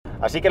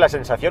Así que la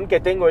sensación que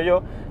tengo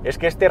yo es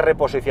que este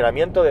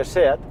reposicionamiento de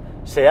SEAT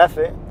se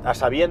hace a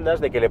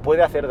sabiendas de que le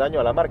puede hacer daño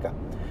a la marca.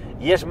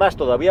 Y es más,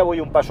 todavía voy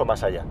un paso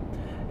más allá.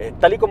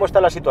 Tal y como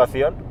está la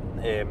situación,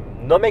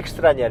 no me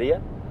extrañaría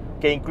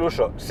que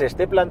incluso se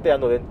esté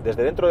planteando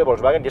desde dentro de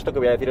Volkswagen, y esto que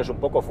voy a decir es un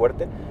poco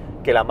fuerte,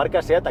 que la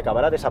marca SEAT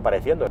acabará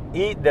desapareciendo.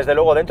 Y desde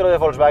luego dentro de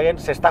Volkswagen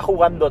se está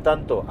jugando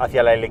tanto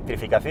hacia la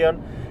electrificación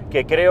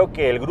que creo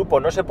que el grupo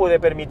no se puede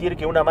permitir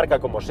que una marca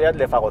como SEAT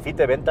le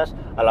fagocite ventas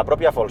a la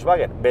propia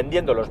Volkswagen,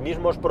 vendiendo los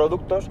mismos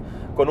productos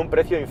con un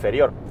precio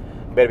inferior.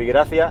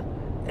 Verbigracia,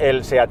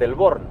 el SEAT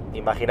Elborn.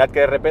 Imaginad que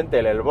de repente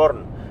el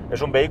Elborn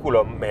es un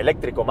vehículo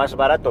eléctrico más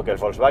barato que el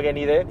Volkswagen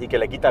ID y que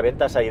le quita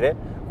ventas a ID,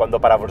 cuando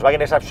para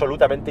Volkswagen es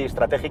absolutamente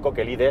estratégico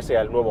que el ID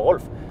sea el nuevo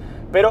Golf.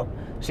 Pero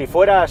si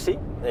fuera así,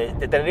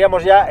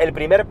 tendríamos ya el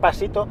primer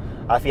pasito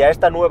hacia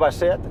esta nueva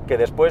SEAT, que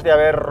después de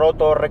haber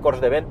roto récords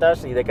de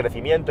ventas y de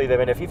crecimiento y de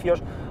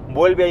beneficios,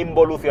 vuelve a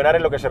involucionar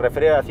en lo que se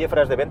refiere a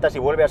cifras de ventas y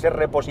vuelve a ser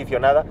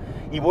reposicionada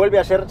y vuelve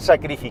a ser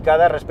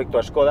sacrificada respecto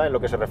a Skoda en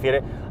lo que se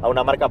refiere a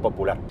una marca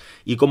popular.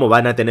 Y como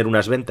van a tener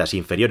unas ventas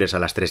inferiores a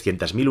las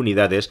 300.000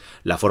 unidades,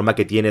 la forma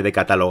que tiene de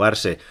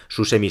catalogarse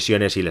sus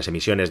emisiones y las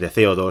emisiones de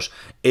CO2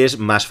 es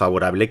más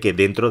favorable que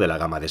dentro de la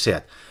gama de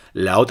SEAT.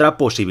 La otra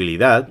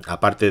posibilidad,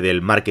 aparte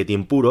del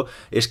marketing puro,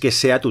 es que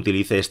SEAT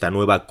utilice esta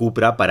nueva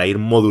Cupra para ir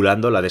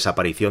modulando la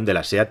desaparición de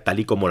la SEAT tal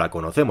y como la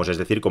conocemos, es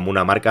decir, como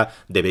una marca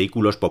de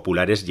vehículos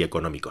populares y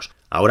económicos.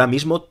 Ahora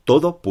mismo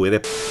todo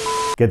puede...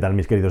 ¿Qué tal,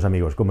 mis queridos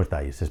amigos? ¿Cómo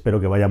estáis?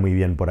 Espero que vaya muy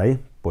bien por ahí.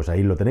 Pues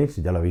ahí lo tenéis,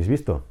 ya lo habéis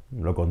visto.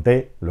 Lo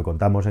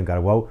contamos en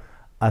CarWow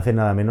hace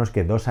nada menos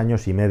que 2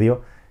 años y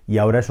medio, y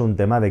ahora es un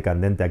tema de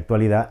candente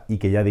actualidad y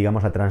que ya,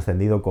 digamos, ha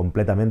trascendido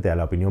completamente a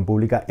la opinión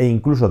pública, e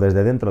incluso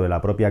desde dentro de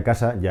la propia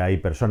casa ya hay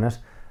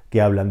personas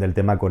que hablan del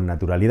tema con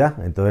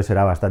naturalidad. Entonces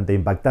será bastante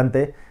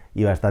impactante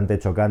y bastante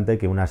chocante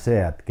que una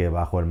SEAT que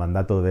bajo el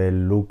mandato de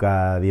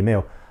Luca Di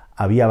Meo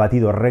había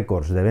batido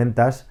récords de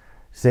ventas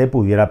se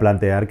pudiera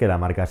plantear que la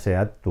marca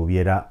SEAT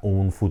tuviera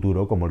un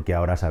futuro como el que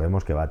ahora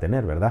sabemos que va a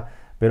tener, ¿verdad?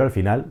 Pero al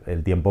final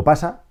el tiempo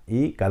pasa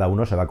y cada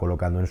uno se va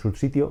colocando en su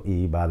sitio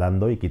y va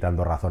dando y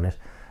quitando razones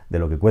de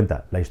lo que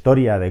cuenta. La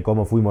historia de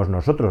cómo fuimos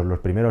nosotros los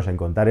primeros en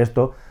contar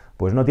esto,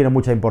 pues no tiene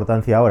mucha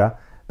importancia ahora,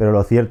 pero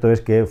lo cierto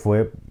es que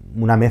fue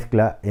una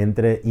mezcla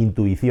entre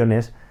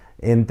intuiciones,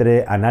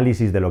 entre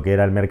análisis de lo que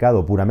era el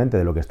mercado, puramente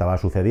de lo que estaba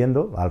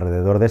sucediendo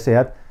alrededor de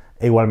SEAT,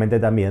 e igualmente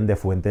también de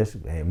fuentes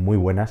muy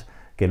buenas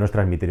que nos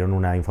transmitieron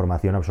una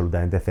información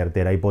absolutamente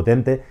certera y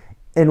potente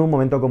en un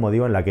momento, como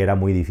digo, en la que era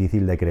muy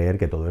difícil de creer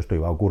que todo esto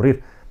iba a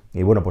ocurrir.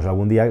 Y bueno, pues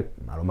algún día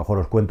a lo mejor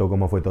os cuento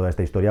cómo fue toda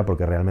esta historia,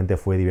 porque realmente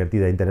fue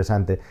divertida e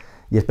interesante.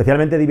 Y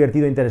especialmente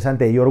divertido,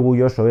 interesante y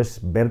orgulloso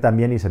es ver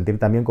también y sentir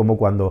también cómo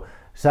cuando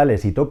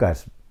sales y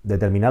tocas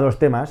determinados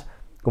temas,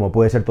 como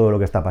puede ser todo lo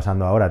que está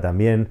pasando ahora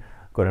también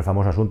con el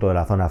famoso asunto de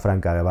la zona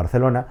franca de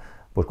Barcelona,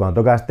 pues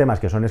cuando tocas temas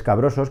que son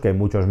escabrosos, que hay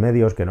muchos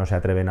medios que no se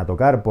atreven a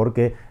tocar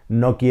porque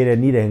no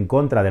quieren ir en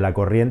contra de la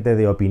corriente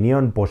de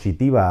opinión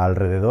positiva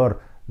alrededor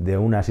de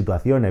una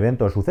situación,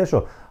 evento o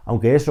suceso,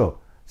 aunque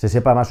eso se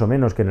sepa más o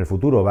menos que en el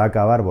futuro va a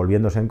acabar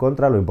volviéndose en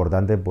contra, lo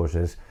importante pues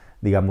es,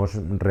 digamos,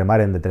 remar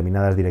en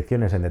determinadas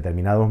direcciones en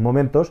determinados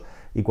momentos,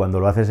 y cuando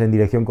lo haces en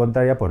dirección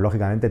contraria, pues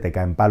lógicamente te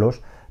caen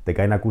palos, te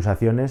caen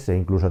acusaciones e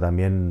incluso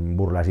también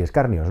burlas y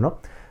escarnios, ¿no?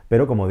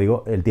 Pero como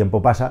digo, el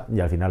tiempo pasa y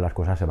al final las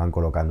cosas se van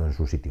colocando en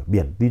su sitio.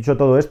 Bien, dicho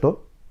todo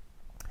esto,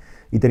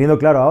 y teniendo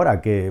claro ahora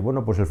que,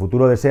 bueno, pues el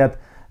futuro de SEAT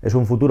es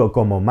un futuro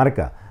como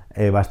marca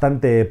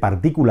bastante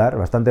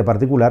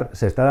particular,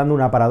 se está dando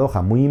una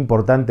paradoja muy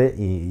importante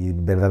y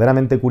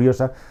verdaderamente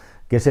curiosa,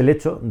 que es el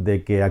hecho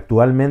de que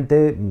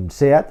actualmente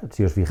SEAT,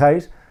 si os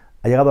fijáis,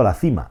 ha llegado a la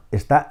cima,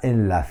 está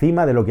en la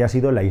cima de lo que ha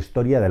sido la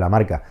historia de la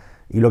marca.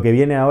 Y lo que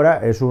viene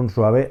ahora es un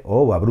suave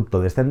o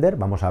abrupto descender,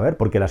 vamos a ver,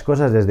 porque las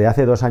cosas desde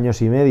hace 2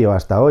 años y medio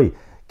hasta hoy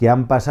que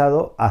han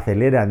pasado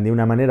aceleran de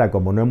una manera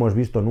como no hemos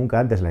visto nunca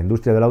antes en la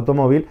industria del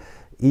automóvil,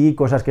 y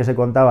cosas que se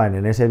contaban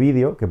en ese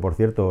vídeo, que por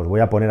cierto os voy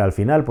a poner al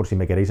final por si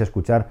me queréis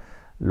escuchar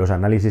los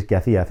análisis que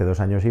hacía hace 2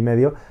 años y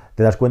medio,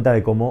 te das cuenta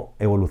de cómo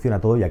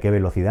evoluciona todo y a qué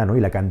velocidad, ¿no? Y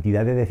la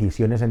cantidad de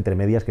decisiones entre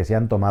medias que se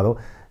han tomado,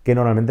 que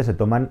normalmente se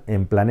toman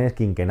en planes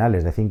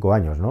quinquenales de 5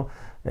 años, ¿no?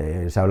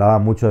 Se hablaba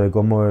mucho de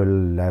cómo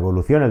la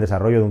evolución, el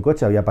desarrollo de un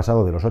coche había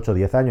pasado de los 8 o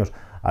 10 años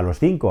a los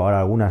 5, ahora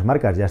algunas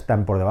marcas ya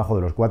están por debajo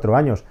de los 4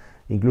 años,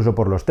 incluso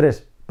por los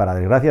 3, para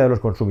desgracia de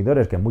los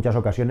consumidores, que en muchas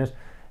ocasiones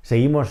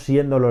seguimos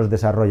siendo los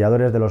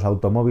desarrolladores de los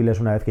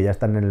automóviles una vez que ya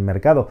están en el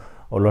mercado,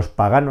 o los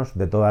paganos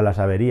de todas las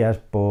averías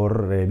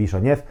por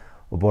bisoñez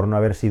o por no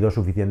haber sido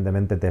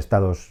suficientemente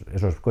testados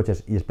esos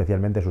coches y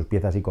especialmente sus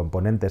piezas y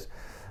componentes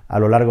a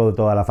lo largo de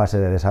toda la fase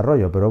de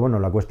desarrollo. Pero bueno,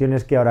 la cuestión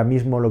es que ahora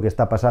mismo lo que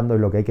está pasando y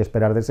lo que hay que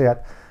esperar de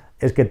SEAT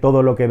es que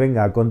todo lo que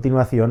venga a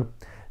continuación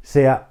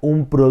sea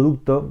un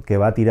producto que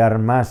va a tirar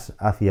más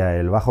hacia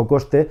el bajo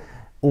coste,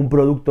 un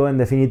producto en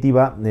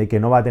definitiva que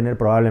no va a tener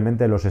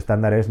probablemente los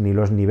estándares ni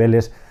los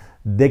niveles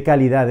de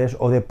calidades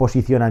o de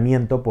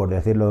posicionamiento, por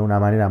decirlo de una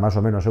manera más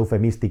o menos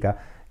eufemística,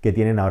 que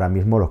tienen ahora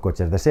mismo los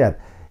coches de SEAT.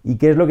 ¿Y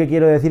qué es lo que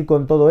quiero decir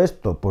con todo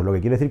esto? Pues lo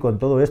que quiero decir con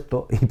todo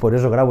esto, y por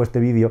eso grabo este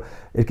vídeo,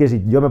 es que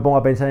si yo me pongo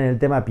a pensar en el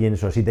tema,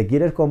 pienso, si te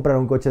quieres comprar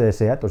un coche de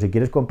SEAT o si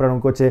quieres comprar un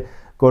coche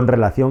con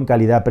relación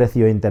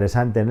calidad-precio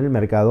interesante en el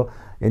mercado,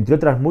 entre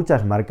otras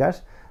muchas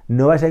marcas,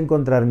 no vas a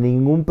encontrar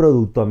ningún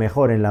producto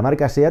mejor en la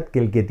marca SEAT que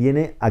el que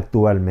tiene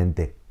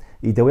actualmente.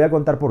 Y te voy a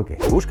contar por qué.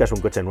 ¿Buscas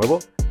un coche nuevo?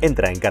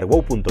 Entra en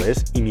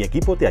carwow.es y mi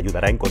equipo te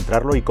ayudará a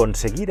encontrarlo y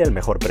conseguir el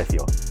mejor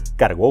precio.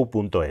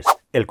 carwow.es,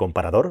 el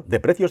comparador de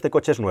precios de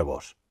coches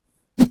nuevos.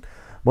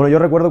 Bueno, yo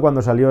recuerdo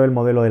cuando salió el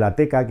modelo de la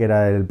Ateca, que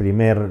era el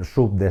primer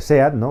SUV de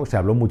SEAT, ¿no? Se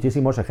habló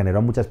muchísimo, se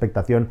generó mucha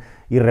expectación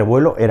y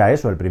revuelo, era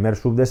eso, el primer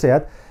SUV de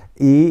SEAT,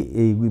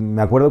 y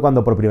me acuerdo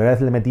cuando por primera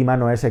vez le metí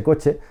mano a ese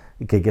coche,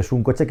 que es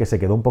un coche que se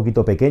quedó un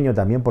poquito pequeño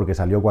también, porque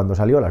salió cuando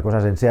salió, las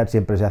cosas en SEAT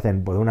siempre se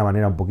hacen pues, de una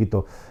manera un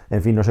poquito,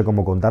 en fin, no sé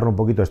cómo contarlo, un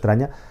poquito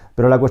extraña,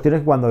 pero la cuestión es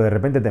que cuando de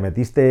repente te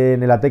metiste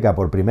en el Ateca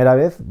por primera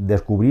vez,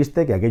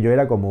 descubriste que aquello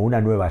era como una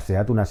nueva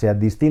SEAT, una SEAT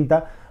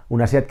distinta,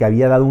 una SEAT que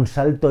había dado un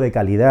salto de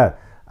calidad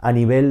a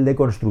nivel de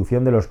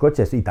construcción de los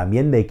coches y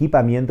también de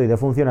equipamiento y de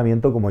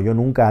funcionamiento como yo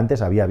nunca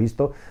antes había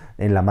visto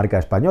en la marca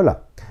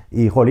española.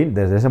 Y, jolín,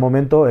 desde ese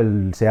momento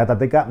el SEAT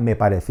Ateca me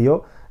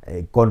pareció,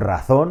 con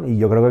razón, y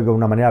yo creo que de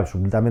una manera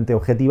absolutamente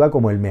objetiva,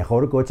 como el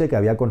mejor coche que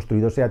había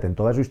construido SEAT en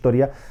toda su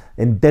historia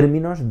en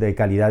términos de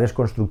calidades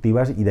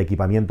constructivas y de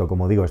equipamiento.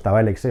 Como digo, estaba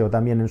el Exeo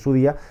también en su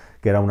día,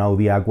 que era un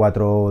Audi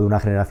A4 de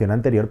una generación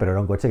anterior, pero era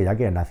un coche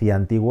que nacía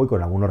antiguo y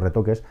con algunos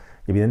retoques,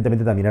 y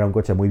evidentemente también era un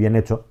coche muy bien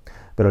hecho,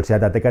 pero el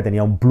SEAT Ateca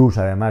tenía un plus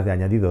además de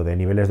añadido de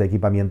niveles de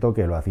equipamiento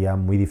que lo hacía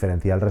muy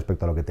diferencial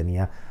respecto a lo que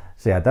tenía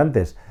SEAT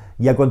antes.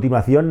 Y a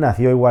continuación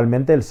nació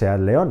igualmente el SEAT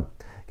León,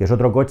 que es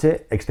otro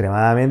coche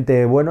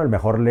extremadamente bueno, el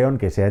mejor León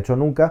que se ha hecho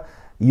nunca,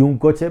 y un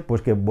coche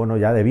pues que, bueno,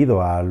 ya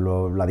debido a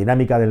la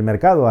dinámica del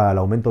mercado, al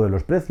aumento de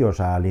los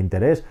precios, al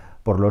interés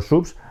por los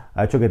SUVs,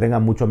 ha hecho que tenga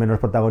mucho menos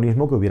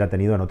protagonismo que hubiera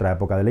tenido en otra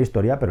época de la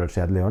historia, pero el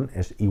SEAT León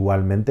es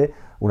igualmente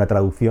una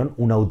traducción,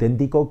 un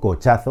auténtico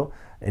cochazo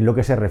en lo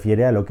que se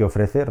refiere a lo que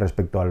ofrece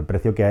respecto al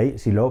precio que hay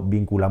si lo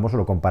vinculamos o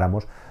lo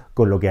comparamos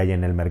con lo que hay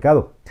en el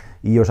mercado.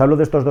 Y os hablo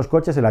de estos dos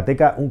coches, el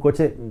Ateca, un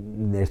coche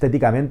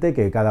estéticamente,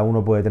 que cada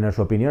uno puede tener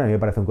su opinión, a mí me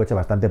parece un coche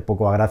bastante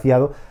poco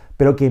agraciado,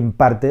 pero que en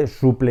parte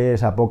suple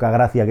esa poca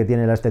gracia que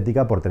tiene la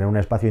estética por tener un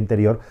espacio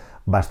interior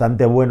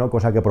bastante bueno,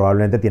 cosa que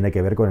probablemente tiene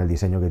que ver con el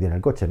diseño que tiene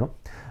el coche, ¿no?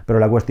 Pero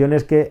la cuestión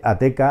es que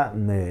Ateca,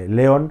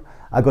 León,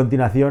 a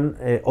continuación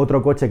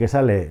otro coche que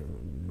sale,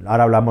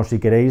 ahora hablamos si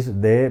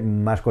queréis de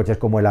más coches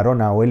como el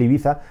Arona o el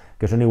Ibiza,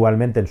 que son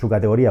igualmente en su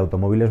categoría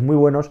automóviles muy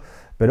buenos,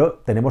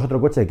 pero tenemos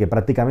otro coche que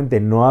prácticamente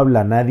no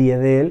habla nadie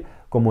de él,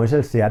 como es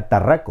el SEAT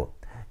Tarraco,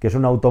 que es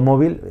un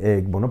automóvil,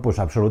 bueno, pues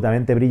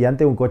absolutamente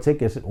brillante, un coche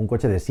que es un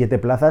coche de 7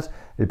 plazas,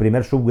 el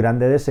primer SUV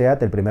grande de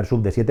SEAT, el primer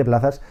SUV de 7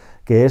 plazas,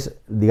 que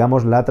es,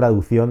 digamos, la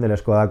traducción del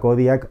Skoda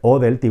Kodiaq o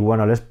del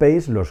Tiguan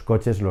All-Space, los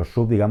coches, los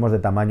SUV, digamos, de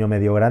tamaño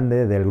medio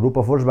grande del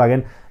grupo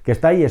Volkswagen, que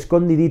está ahí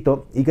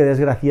escondidito y que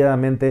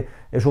desgraciadamente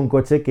es un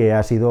coche que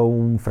ha sido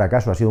un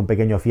fracaso, ha sido un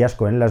pequeño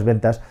fiasco en las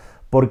ventas,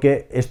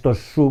 porque estos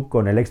SUV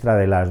con el extra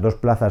de las 2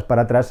 plazas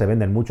para atrás se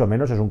venden mucho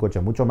menos, es un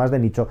coche mucho más de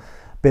nicho,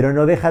 pero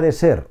no deja de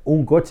ser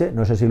un coche,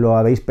 no sé si lo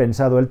habéis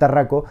pensado el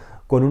Tarraco,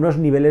 con unos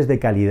niveles de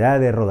calidad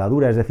de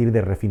rodadura, es decir,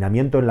 de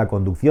refinamiento en la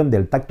conducción,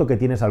 del tacto que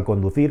tienes al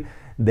conducir,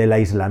 del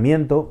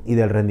aislamiento y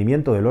del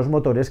rendimiento de los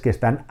motores que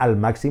están al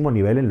máximo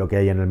nivel en lo que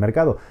hay en el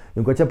mercado. Y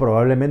un coche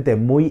probablemente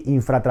muy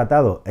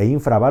infratratado e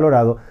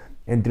infravalorado,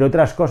 entre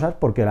otras cosas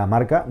porque la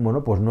marca,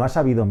 bueno, pues no ha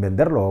sabido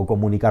venderlo o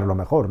comunicarlo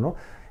mejor, ¿no?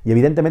 Y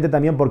evidentemente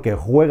también porque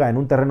juega en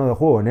un terreno de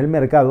juego en el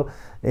mercado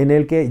en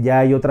el que ya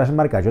hay otras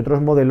marcas y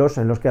otros modelos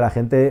en los que la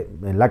gente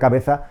en la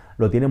cabeza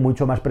lo tiene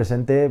mucho más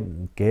presente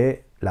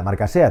que la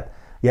marca SEAT.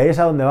 Y ahí es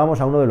a donde vamos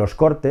a uno de los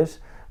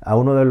cortes, a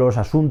uno de los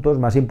asuntos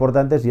más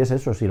importantes, y es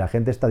eso, si la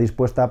gente está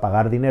dispuesta a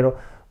pagar dinero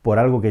por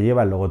algo que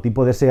lleva el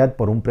logotipo de SEAT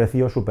por un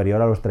precio superior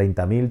a los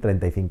 30.000,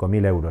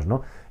 35.000 euros,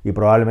 ¿no? Y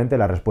probablemente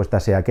la respuesta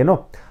sea que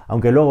no,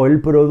 aunque luego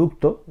el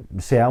producto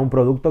sea un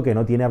producto que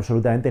no tiene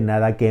absolutamente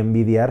nada que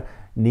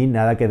envidiar ni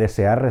nada que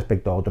desear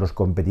respecto a otros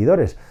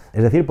competidores.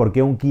 Es decir, ¿por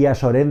qué un Kia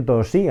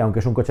Sorento sí, aunque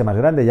es un coche más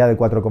grande, ya de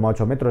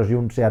 4,8 metros, y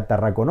un SEAT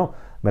Tarraco no?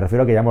 Me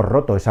refiero a que ya hemos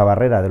roto esa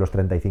barrera de los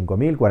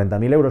 35.000,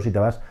 40.000 euros y te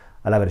vas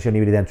a la versión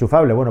híbrida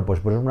enchufable. Bueno,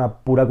 pues es una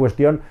pura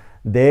cuestión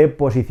de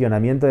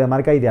posicionamiento de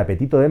marca y de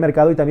apetito de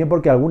mercado, y también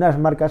porque algunas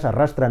marcas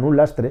arrastran un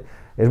lastre.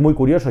 Es muy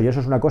curioso y eso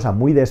es una cosa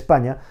muy de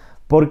España,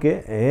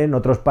 porque en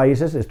otros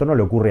países esto no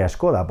le ocurre a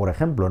Skoda, por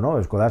ejemplo,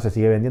 ¿no? Skoda se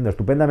sigue vendiendo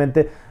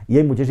estupendamente y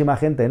hay muchísima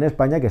gente en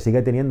España que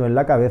sigue teniendo en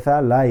la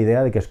cabeza la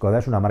idea de que Skoda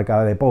es una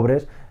marca de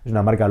pobres, es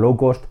una marca low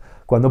cost,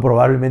 cuando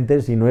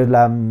probablemente, si no es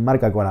la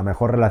marca con la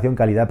mejor relación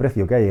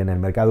calidad-precio que hay en el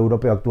mercado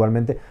europeo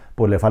actualmente,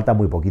 pues le falta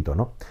muy poquito,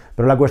 ¿no?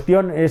 Pero la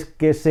cuestión es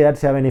que SEAT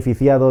se ha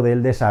beneficiado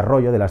del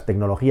desarrollo de las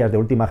tecnologías de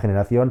última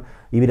generación,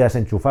 híbridas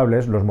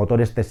enchufables, los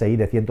motores TSI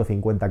de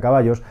 150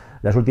 caballos,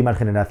 las últimas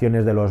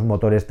generaciones de los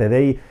motores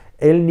TDI,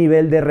 el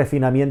nivel de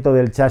refinamiento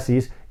del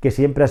chasis, que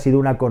siempre ha sido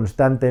una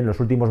constante en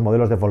los últimos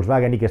modelos de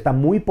Volkswagen y que está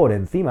muy por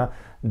encima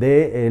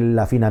del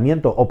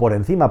afinamiento, o por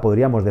encima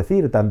podríamos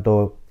decir,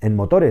 tanto en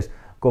motores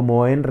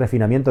como en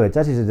refinamiento de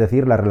chasis, es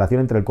decir, la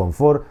relación entre el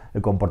confort,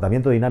 el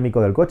comportamiento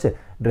dinámico del coche,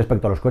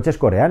 respecto a los coches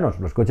coreanos.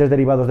 Los coches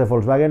derivados de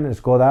Volkswagen,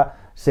 Skoda,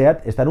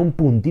 Seat, están un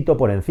puntito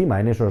por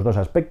encima en esos dos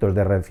aspectos,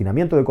 de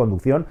refinamiento de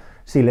conducción,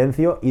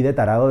 silencio y de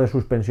tarado de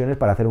suspensiones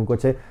para hacer un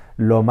coche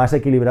lo más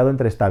equilibrado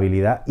entre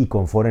estabilidad y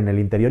confort en el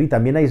interior y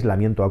también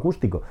aislamiento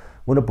acústico.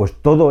 Bueno,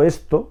 pues todo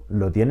esto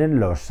lo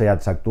tienen los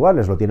Seats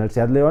actuales, lo tiene el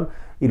Seat León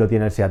y lo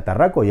tiene el Seat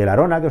Tarraco, y el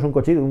Arona, que es un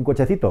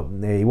cochecito,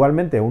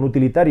 igualmente un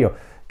utilitario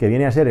que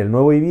viene a ser el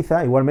nuevo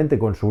Ibiza, igualmente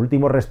con su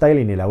último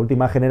restyling y la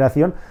última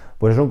generación,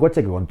 pues es un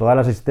coche que con todas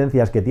las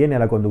asistencias que tiene a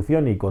la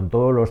conducción y con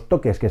todos los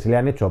toques que se le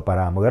han hecho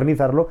para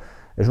modernizarlo,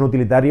 es un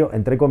utilitario,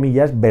 entre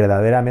comillas,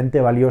 verdaderamente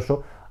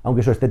valioso,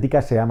 aunque su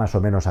estética sea más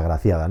o menos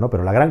agraciada, ¿no?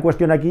 Pero la gran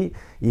cuestión aquí,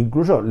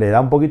 incluso le da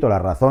un poquito la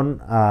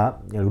razón al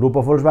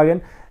grupo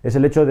Volkswagen, es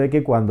el hecho de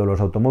que cuando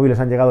los automóviles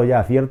han llegado ya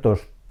a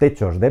ciertos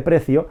techos de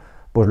precio,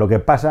 pues lo que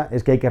pasa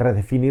es que hay que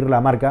redefinir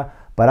la marca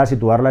para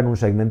situarla en un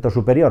segmento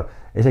superior.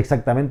 Es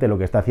exactamente lo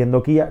que está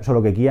haciendo Kia,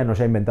 solo que Kia no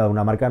se ha inventado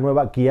una marca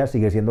nueva, Kia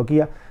sigue siendo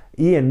Kia,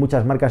 y en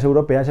muchas marcas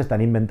europeas se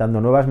están inventando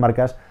nuevas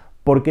marcas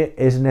porque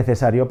es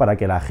necesario para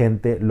que la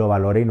gente lo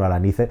valore y lo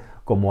analice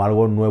como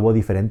algo nuevo,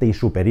 diferente y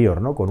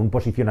superior, ¿no? Con un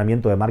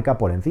posicionamiento de marca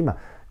por encima.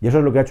 Y eso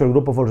es lo que ha hecho el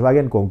grupo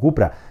Volkswagen con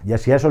Cupra. Y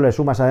si a eso le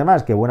sumas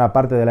además que buena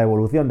parte de la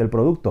evolución del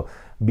producto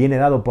viene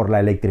dado por la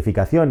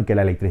electrificación, que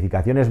la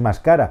electrificación es más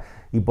cara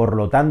y por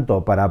lo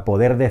tanto para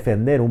poder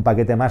defender un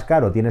paquete más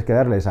caro tienes que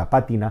darle esa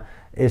pátina,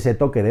 ese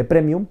toque de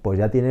premium, pues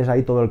ya tienes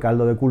ahí todo el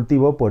caldo de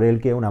cultivo por el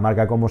que una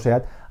marca como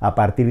Seat a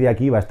partir de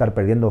aquí va a estar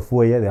perdiendo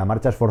fuelle de a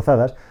marchas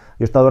forzadas.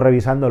 Yo he estado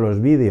revisando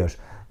los vídeos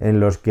en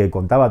los que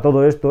contaba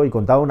todo esto y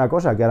contaba una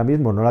cosa que ahora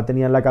mismo no la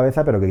tenía en la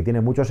cabeza, pero que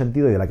tiene mucho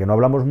sentido y de la que no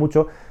hablamos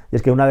mucho, y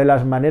es que una de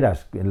las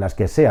maneras en las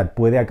que SEAT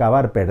puede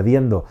acabar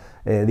perdiendo,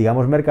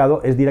 digamos,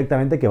 mercado, es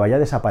directamente que vaya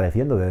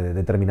desapareciendo de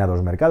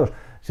determinados mercados.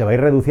 Se va a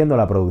ir reduciendo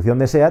la producción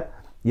de SEAT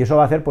y eso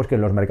va a hacer pues que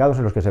en los mercados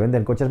en los que se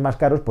venden coches más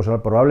caros, pues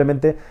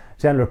probablemente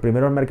sean los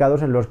primeros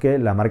mercados en los que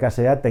la marca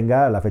SEAT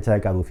tenga la fecha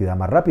de caducidad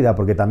más rápida,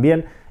 porque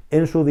también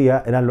en su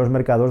día eran los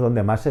mercados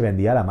donde más se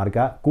vendía la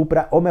marca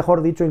Cupra, o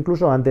mejor dicho,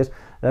 incluso antes,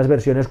 las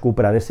versiones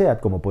Cupra de SEAT,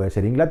 como puede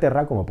ser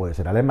Inglaterra, como puede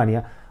ser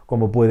Alemania,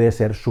 como puede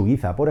ser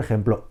Suiza, por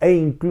ejemplo, e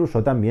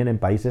incluso también en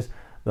países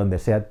donde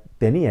SEAT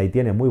tenía y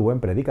tiene muy buen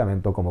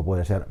predicamento, como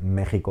puede ser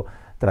México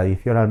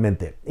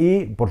tradicionalmente.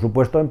 Y, por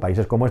supuesto, en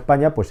países como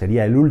España, pues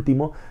sería el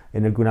último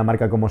en el que una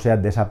marca como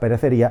SEAT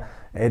desaparecería,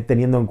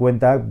 teniendo en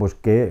cuenta pues,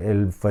 que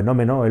el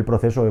fenómeno, el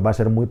proceso, va a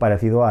ser muy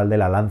parecido al de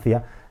la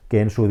Lancia, que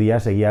en su día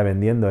seguía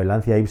vendiendo el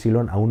Lancia Y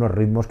a unos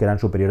ritmos que eran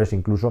superiores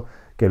incluso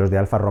que los de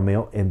Alfa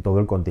Romeo en todo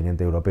el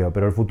continente europeo.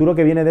 Pero el futuro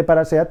que viene de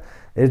para SEAT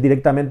es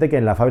directamente que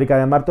en la fábrica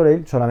de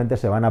Martorell solamente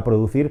se van a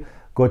producir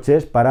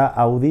coches para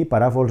Audi,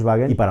 para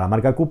Volkswagen y para la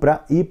marca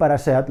Cupra, y para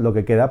SEAT lo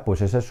que queda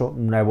pues es eso,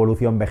 una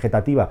evolución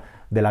vegetativa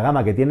de la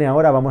gama que tiene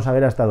ahora. Vamos a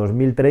ver hasta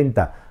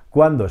 2030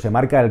 cuando se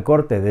marca el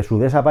corte de su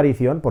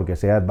desaparición, porque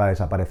SEAT va a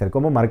desaparecer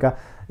como marca,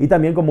 y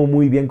también, como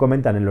muy bien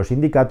comentan en los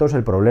sindicatos,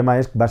 el problema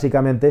es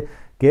básicamente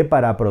que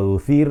para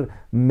producir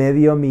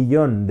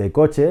 500.000 de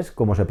coches,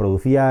 como se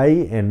producía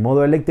ahí en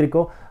modo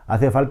eléctrico,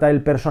 hace falta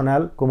el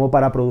personal como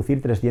para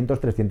producir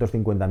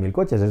 350.000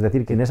 coches, es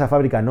decir, que en esa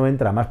fábrica no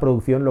entra más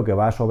producción, lo que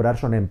va a sobrar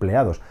son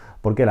empleados,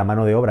 porque la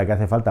mano de obra que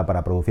hace falta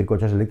para producir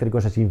coches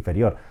eléctricos es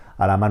inferior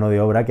a la mano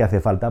de obra que hace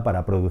falta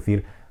para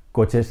producir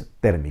coches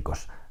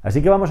térmicos.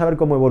 Así que vamos a ver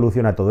cómo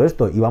evoluciona todo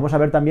esto y vamos a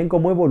ver también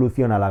cómo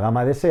evoluciona la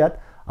gama de SEAT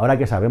ahora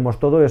que sabemos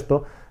todo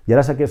esto. Y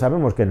ahora que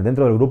sabemos que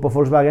dentro del grupo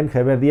Volkswagen,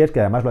 Herbert Diess,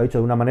 que además lo ha dicho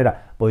de una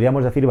manera,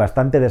 podríamos decir,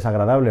 bastante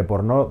desagradable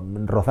por no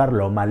rozar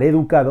lo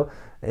maleducado,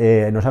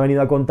 nos ha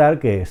venido a contar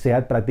que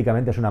SEAT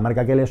prácticamente es una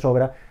marca que le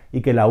sobra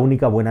y que la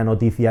única buena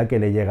noticia que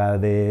le llega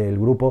del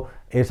grupo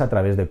es a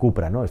través de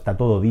Cupra, ¿no? Está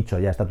todo dicho,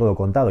 ya está todo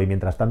contado, y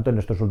mientras tanto en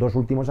estos 2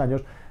 últimos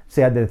años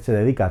SEAT se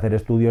dedica a hacer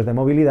estudios de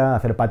movilidad, a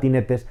hacer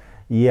patinetes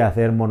y a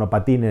hacer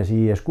monopatines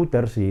y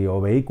scooters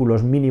o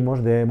vehículos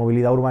mínimos de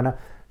movilidad urbana.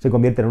 Se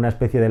convierte en una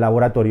especie de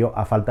laboratorio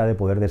a falta de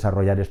poder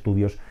desarrollar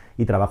estudios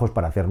y trabajos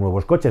para hacer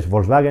nuevos coches.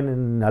 Volkswagen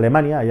en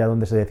Alemania, allá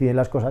donde se deciden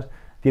las cosas,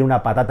 tiene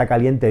una patata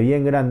caliente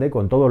bien grande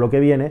con todo lo que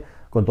viene,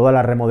 con toda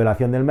la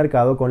remodelación del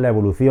mercado, con la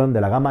evolución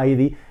de la gama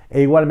ID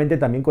e igualmente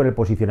también con el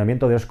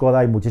posicionamiento de Skoda.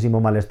 Hay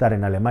muchísimo malestar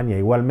en Alemania.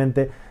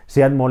 Igualmente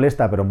SEAT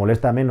molesta, pero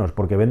molesta menos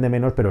porque vende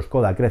menos, pero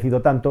Skoda ha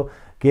crecido tanto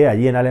que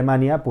allí en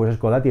Alemania pues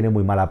Skoda tiene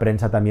muy mala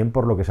prensa también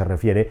por lo que se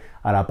refiere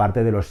a la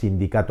parte de los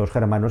sindicatos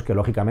germanos, que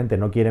lógicamente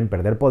no quieren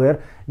perder poder,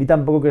 ni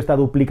tampoco que esta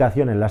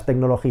duplicación en las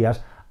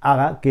tecnologías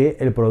haga que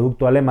el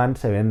producto alemán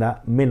se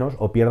venda menos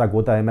o pierda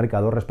cuota de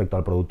mercado respecto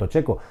al producto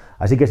checo.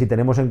 Así que si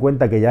tenemos en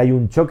cuenta que ya hay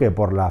un choque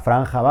por la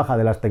franja baja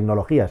de las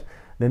tecnologías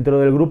dentro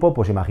del grupo,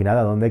 pues imaginad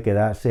a dónde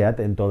queda SEAT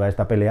en toda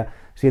esta pelea,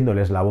 siendo el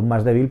eslabón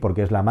más débil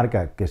porque es la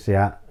marca que se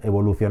ha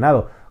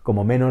evolucionado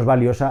como menos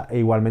valiosa e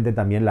igualmente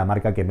también la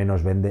marca que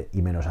menos vende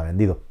y menos ha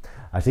vendido.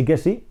 Así que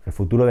sí, el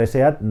futuro de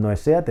SEAT no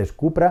es SEAT, es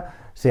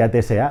Cupra, SEAT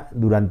SA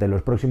durante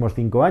los próximos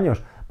 5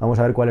 años. Vamos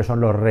a ver cuáles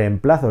son los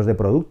reemplazos de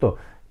producto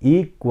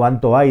y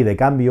cuánto hay de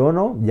cambio o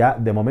no. Ya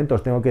de momento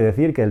os tengo que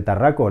decir que el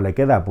Tarraco le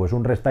queda pues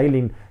un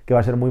restyling que va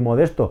a ser muy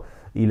modesto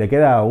y le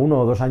queda 1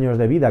 o 2 años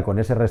de vida con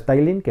ese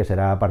restyling, que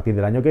será a partir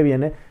del año que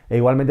viene, e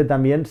igualmente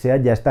también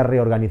SEAT ya está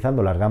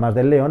reorganizando las gamas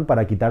del León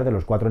para quitar de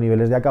los 4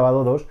 niveles de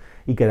acabado 2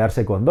 y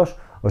quedarse con 2.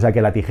 O sea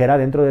que la tijera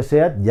dentro de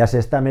SEAT ya se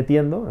está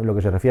metiendo en lo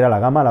que se refiere a la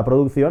gama, a la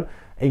producción,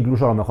 e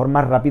incluso a lo mejor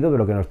más rápido de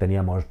lo que nos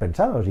teníamos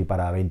pensado. Si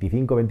para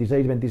 25,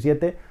 26,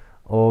 27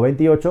 o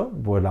 28,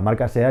 pues la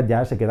marca SEAT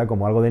ya se queda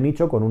como algo de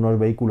nicho, con unos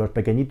vehículos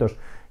pequeñitos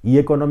y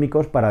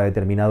económicos para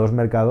determinados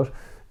mercados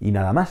y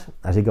nada más.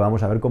 Así que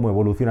vamos a ver cómo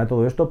evoluciona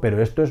todo esto,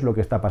 pero esto es lo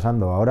que está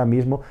pasando ahora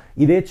mismo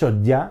y de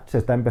hecho ya se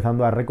está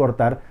empezando a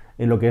recortar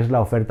en lo que es la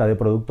oferta de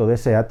producto de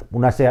SEAT,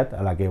 una SEAT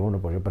a la que, bueno,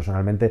 pues yo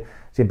personalmente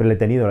siempre le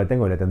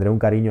tengo y le tendré un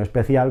cariño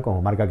especial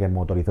como marca que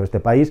motorizó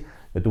este país.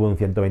 Yo tuve un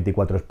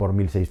 124 Sport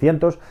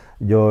 1600,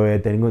 yo he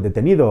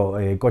tenido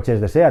coches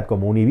de SEAT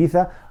como un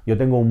Ibiza, yo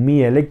tengo un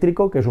Mi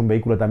eléctrico, que es un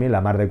vehículo también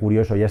la mar de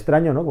curioso y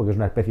extraño, ¿no? Porque es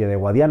una especie de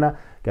guadiana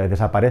que a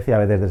veces aparece, a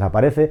veces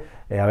desaparece,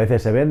 a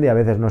veces se vende, a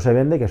veces no se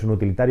vende, que es un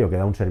utilitario que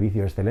da un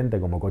servicio excelente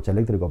como coche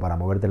eléctrico para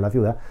moverte en la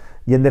ciudad.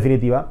 Y en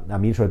definitiva, a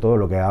mí sobre todo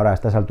lo que ahora a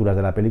estas alturas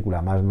de la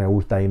película más me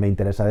gusta y me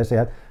interesa de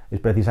SEAT es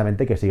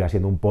precisamente que siga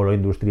siendo un polo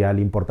industrial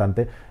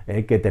importante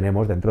que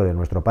tenemos dentro de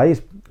nuestro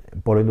país.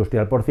 Polo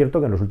industrial, por cierto,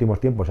 que en los últimos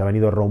tiempos se ha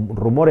venido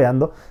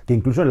rumoreando que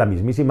incluso en la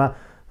mismísima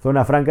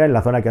zona franca, en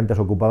la zona que antes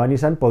ocupaba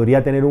Nissan,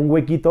 podría tener un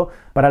huequito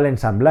para el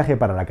ensamblaje,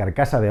 para la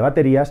carcasa de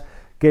baterías,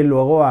 que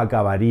luego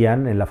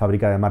acabarían en la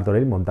fábrica de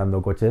Martorell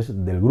montando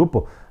coches del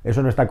grupo.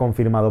 Eso no está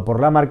confirmado por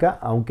la marca,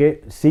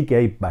 aunque sí que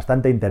hay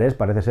bastante interés,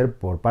 parece ser,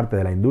 por parte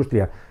de la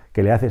industria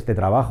que le hace este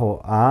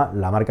trabajo a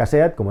la marca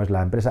SEAT, como es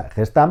la empresa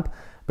Gestamp,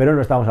 pero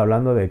no estamos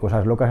hablando de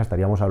cosas locas,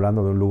 estaríamos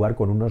hablando de un lugar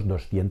con unos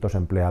 200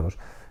 empleados,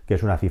 que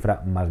es una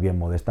cifra más bien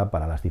modesta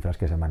para las cifras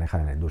que se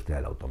manejan en la industria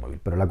del automóvil.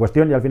 Pero la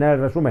cuestión, y al final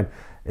el resumen,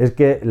 es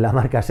que la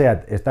marca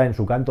SEAT está en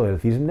su canto del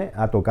cisne,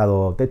 ha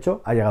tocado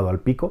techo, ha llegado al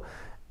pico.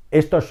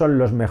 Estos son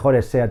los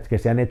mejores SEAT que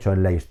se han hecho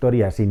en la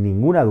historia, sin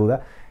ninguna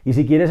duda. Y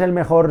si quieres el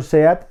mejor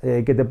SEAT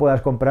que te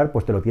puedas comprar,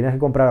 pues te lo tienes que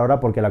comprar ahora,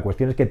 porque la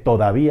cuestión es que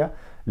todavía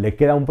le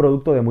queda un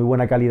producto de muy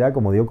buena calidad,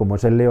 como digo, como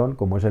es el León,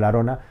 como es el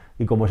Arona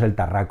y como es el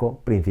Tarraco,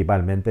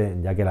 principalmente,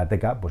 ya que la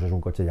Teca pues es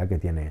un coche ya que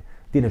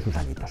tiene sus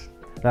añitos.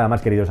 Nada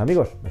más, queridos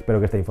amigos, espero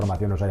que esta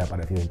información os haya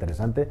parecido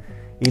interesante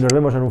y nos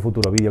vemos en un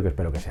futuro vídeo que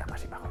espero que sea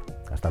más y mejor.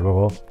 Hasta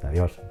luego,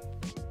 adiós.